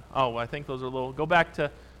God. Oh, I think those are go back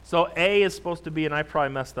to, so A is supposed to be, and I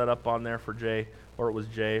probably messed that up on there for J, or it was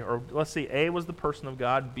J, or let's see, A was the person of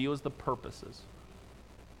God, B was the purposes.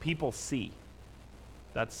 People C.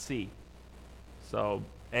 That's C. So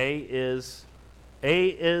A is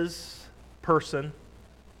person,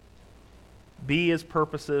 B is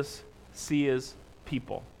purposes, C is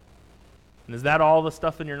people. And is that all the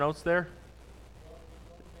stuff in your notes there?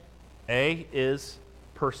 A is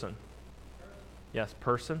person. Yes,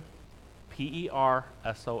 person.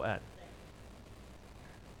 P-E-R-S-O-N.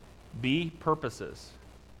 B, purposes.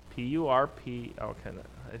 P-U-R-P. Okay,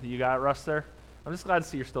 you got it, Russ, there? I'm just glad to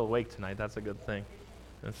see you're still awake tonight. That's a good thing.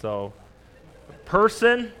 And so,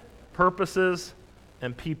 person, purposes,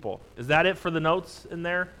 and people. Is that it for the notes in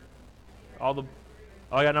there? I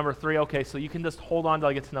got number 3. Okay, so you can just hold on till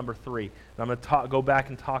I get to number 3. And I'm going to go back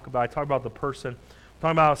and talk about the person.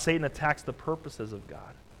 Talking about how Satan attacks the purposes of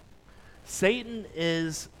God. Satan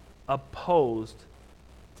is opposed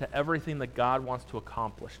to everything that God wants to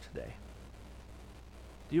accomplish today.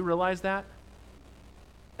 Do you realize that?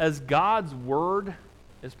 As God's word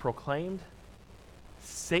is proclaimed,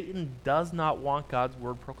 Satan does not want God's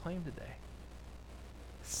word proclaimed today.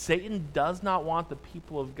 Satan does not want the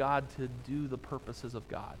people of God to do the purposes of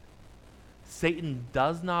God. Satan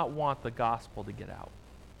does not want the gospel to get out.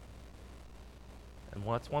 And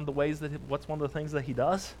what's one of the things that he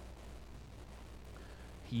does?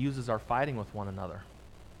 He uses our fighting with one another.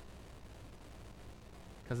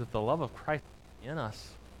 Because if the love of Christ is in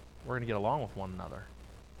us, we're going to get along with one another.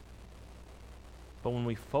 But when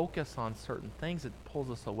we focus on certain things, it pulls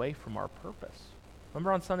us away from our purpose.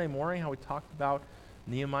 Remember on Sunday morning how we talked about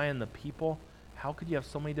Nehemiah and the people? How could you have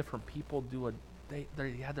so many different people they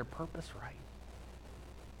had their purpose right?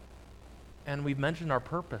 And we've mentioned our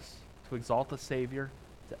purpose: to exalt the Savior,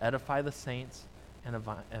 to edify the saints, and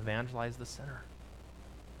evangelize the sinner.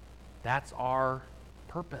 That's our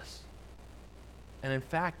purpose. And in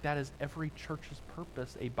fact, that is every church's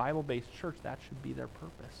purpose. A Bible-based church, that should be their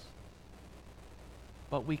purpose.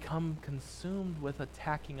 But we come consumed with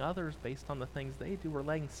attacking others based on the things they do. We're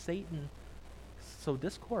letting Satan sow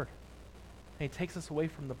discord. And he takes us away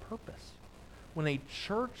from the purpose. When a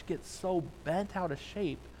church gets so bent out of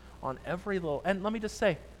shape on every little... And let me just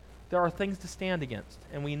say, there are things to stand against.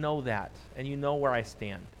 And we know that. And you know where I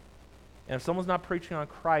stand. And if someone's not preaching on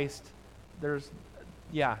Christ,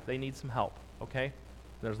 they need some help. Okay?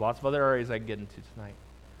 There's lots of other areas I can get into tonight.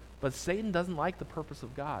 But Satan doesn't like the purpose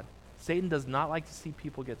of God. Satan does not like to see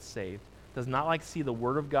people get saved, does not like to see the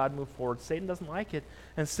Word of God move forward. Satan doesn't like it.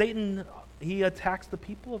 And Satan, he attacks the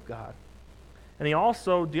people of God. And he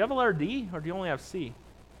also, do you have a letter D or do you only have C?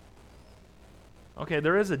 Okay,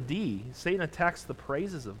 there is a D. Satan attacks the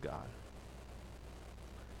praises of God.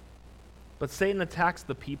 But Satan attacks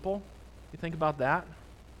the people. You think about that?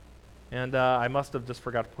 And I must have just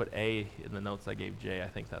forgot to put A in the notes I gave Jay. I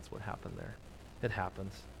think that's what happened there. It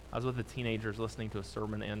happens. I was with the teenagers listening to a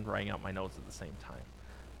sermon and writing out my notes at the same time.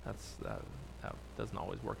 That doesn't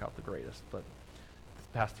always work out the greatest, but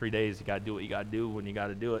the past 3 days you got to do what you got to do when you got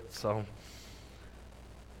to do it. So,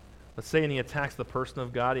 but Satan, he attacks the person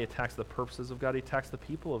of God, he attacks the purposes of God, he attacks the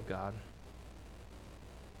people of God.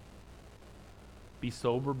 Be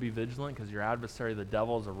sober, be vigilant, because your adversary, the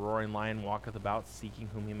devil, is a roaring lion, walketh about, seeking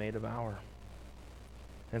whom he may devour.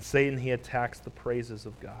 And Satan, he attacks the praises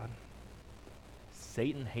of God.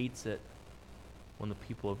 Satan hates it when the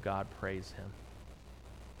people of God praise him.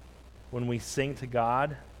 When we sing to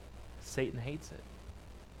God, Satan hates it.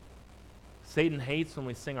 Satan hates when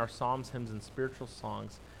we sing our psalms, hymns, and spiritual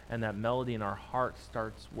songs, and that melody in our heart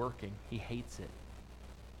starts working. He hates it.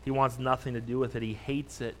 He wants nothing to do with it. He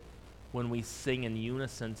hates it when we sing in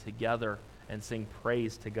unison together and sing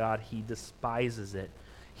praise to God. He despises it.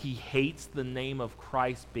 He hates the name of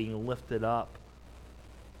Christ being lifted up.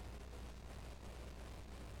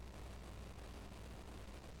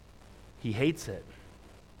 He hates it.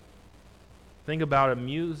 Think about it.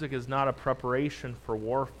 Music is not a preparation for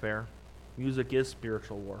warfare. Music is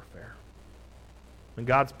spiritual warfare. When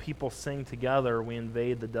God's people sing together, we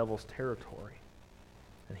invade the devil's territory,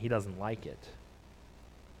 and he doesn't like it.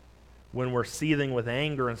 When we're seething with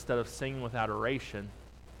anger instead of singing with adoration,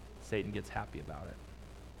 Satan gets happy about it.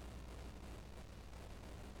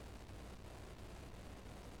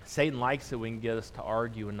 Satan likes it when he can get us to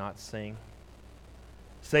argue and not sing.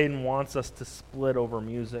 Satan wants us to split over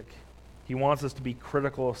music. He wants us to be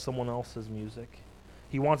critical of someone else's music.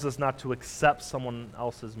 He wants us not to accept someone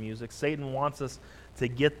else's music. Satan wants us to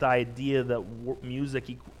get the idea that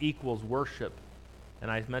music equals worship.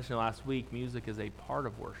 And I mentioned last week, music is a part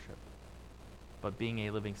of worship. But being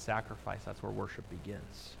a living sacrifice, that's where worship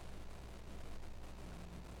begins.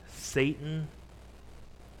 Satan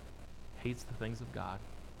hates the things of God.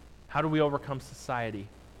 How do we overcome society?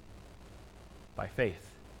 By faith.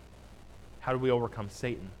 How do we overcome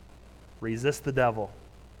Satan? Resist the devil.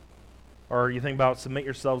 Or you think about submit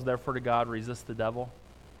yourselves therefore to God, resist the devil,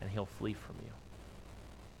 and he'll flee from you.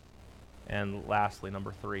 And lastly,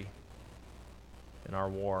 number 3, in our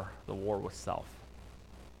war, the war with self.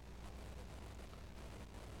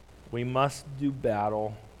 We must do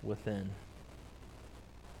battle within.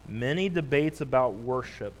 Many debates about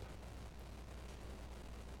worship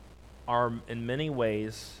are in many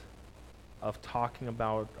ways of talking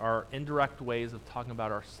about, are indirect ways of talking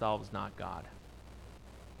about ourselves, not God.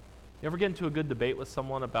 You ever get into a good debate with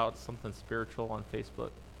someone about something spiritual on Facebook?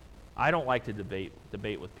 I don't like to debate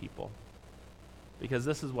with people. Because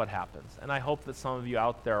this is what happens. And I hope that some of you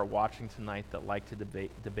out there are watching tonight that like to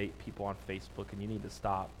debate people on Facebook, and you need to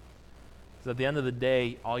stop. Because at the end of the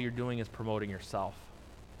day, all you're doing is promoting yourself.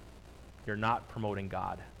 You're not promoting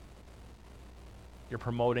God. You're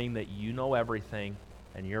promoting that you know everything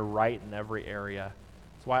and you're right in every area.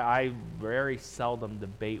 That's why I very seldom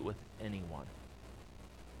debate with anyone,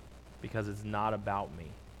 because it's not about me.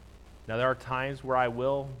 Now, there are times where I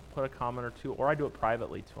will put a comment or two, or I do it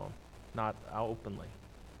privately to them, not openly.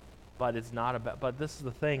 But it's not about, but this is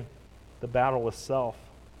the thing, the battle with self.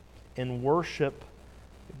 In worship,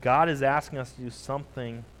 God is asking us to do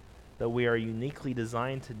something that we are uniquely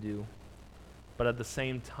designed to do, but at the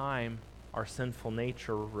same time, our sinful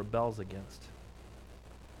nature rebels against.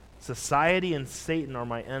 Society and Satan are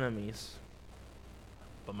my enemies,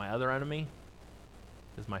 but my other enemy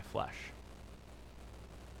is my flesh.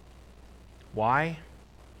 Why?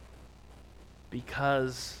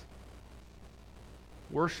 Because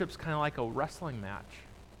worship's kind of like a wrestling match.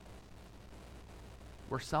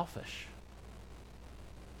 We're selfish.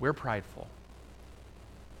 We're prideful.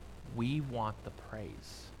 We want the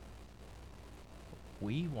praise.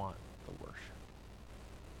 We want the worship.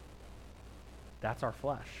 That's our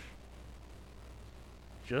flesh.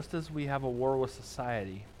 Just as we have a war with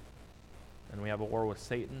society, and we have a war with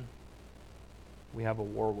Satan, we have a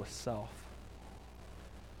war with self.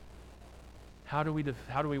 How do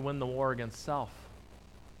we win the war against self?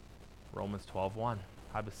 Romans 12:1.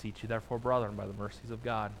 I beseech you therefore, brethren, by the mercies of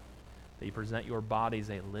God, that you present your bodies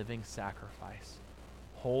a living sacrifice,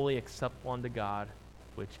 wholly acceptable unto God,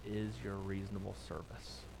 which is your reasonable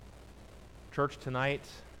service. Church, tonight,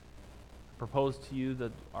 I propose to you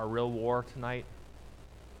that our real war tonight,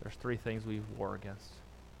 there's three things we war against.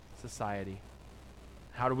 Society.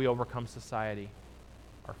 How do we overcome society?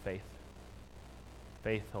 Our faith.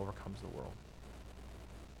 Faith overcomes the world.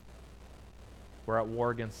 We're at war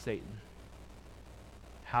against Satan.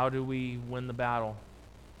 How do we win the battle?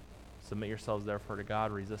 Submit yourselves therefore to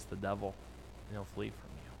God, resist the devil, and he'll flee from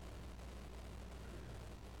you.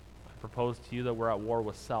 I propose to you that we're at war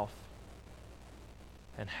with self.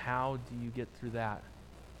 And how do you get through that?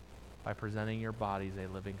 By presenting your bodies a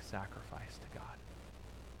living sacrifice to God.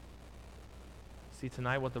 See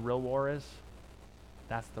tonight what the real war is?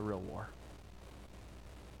 That's the real war.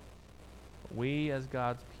 We as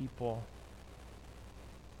God's people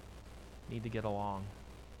need to get along.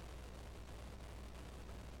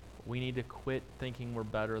 We need to quit thinking we're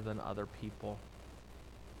better than other people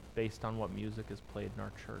based on what music is played in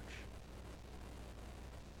our church.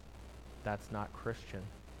 That's not Christian,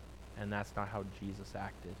 and that's not how Jesus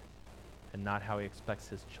acted, and not how he expects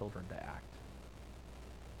his children to act.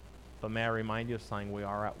 But may I remind you of something, we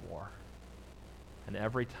are at war. And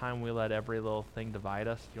every time we let every little thing divide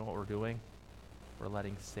us, you know what we're doing? We're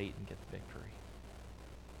letting Satan get the victory.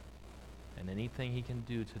 And anything he can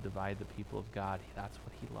do to divide the people of God, that's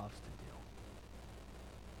what he loves to do.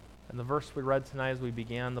 And the verse we read tonight as we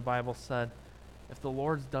began, the Bible said, if the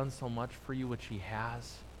Lord's done so much for you, which he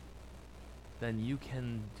has, then you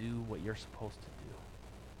can do what you're supposed to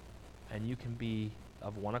do. And you can be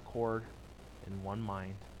of one accord, in one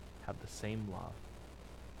mind, have the same love.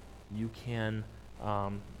 You can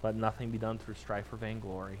let nothing be done through strife or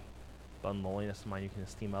vainglory, but in lowliness of mind you can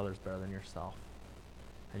esteem others better than yourself.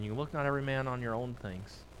 And you can look not every man on your own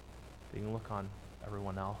things, but you can look on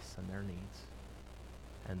everyone else and their needs.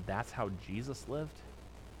 And that's how Jesus lived,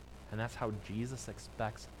 and that's how Jesus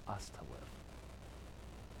expects us to live.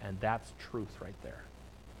 And that's truth right there.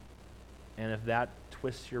 And if that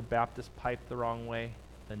twists your Baptist pipe the wrong way,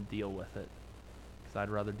 then deal with it. Because I'd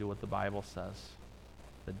rather do what the Bible says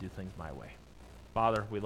than do things my way. Father, we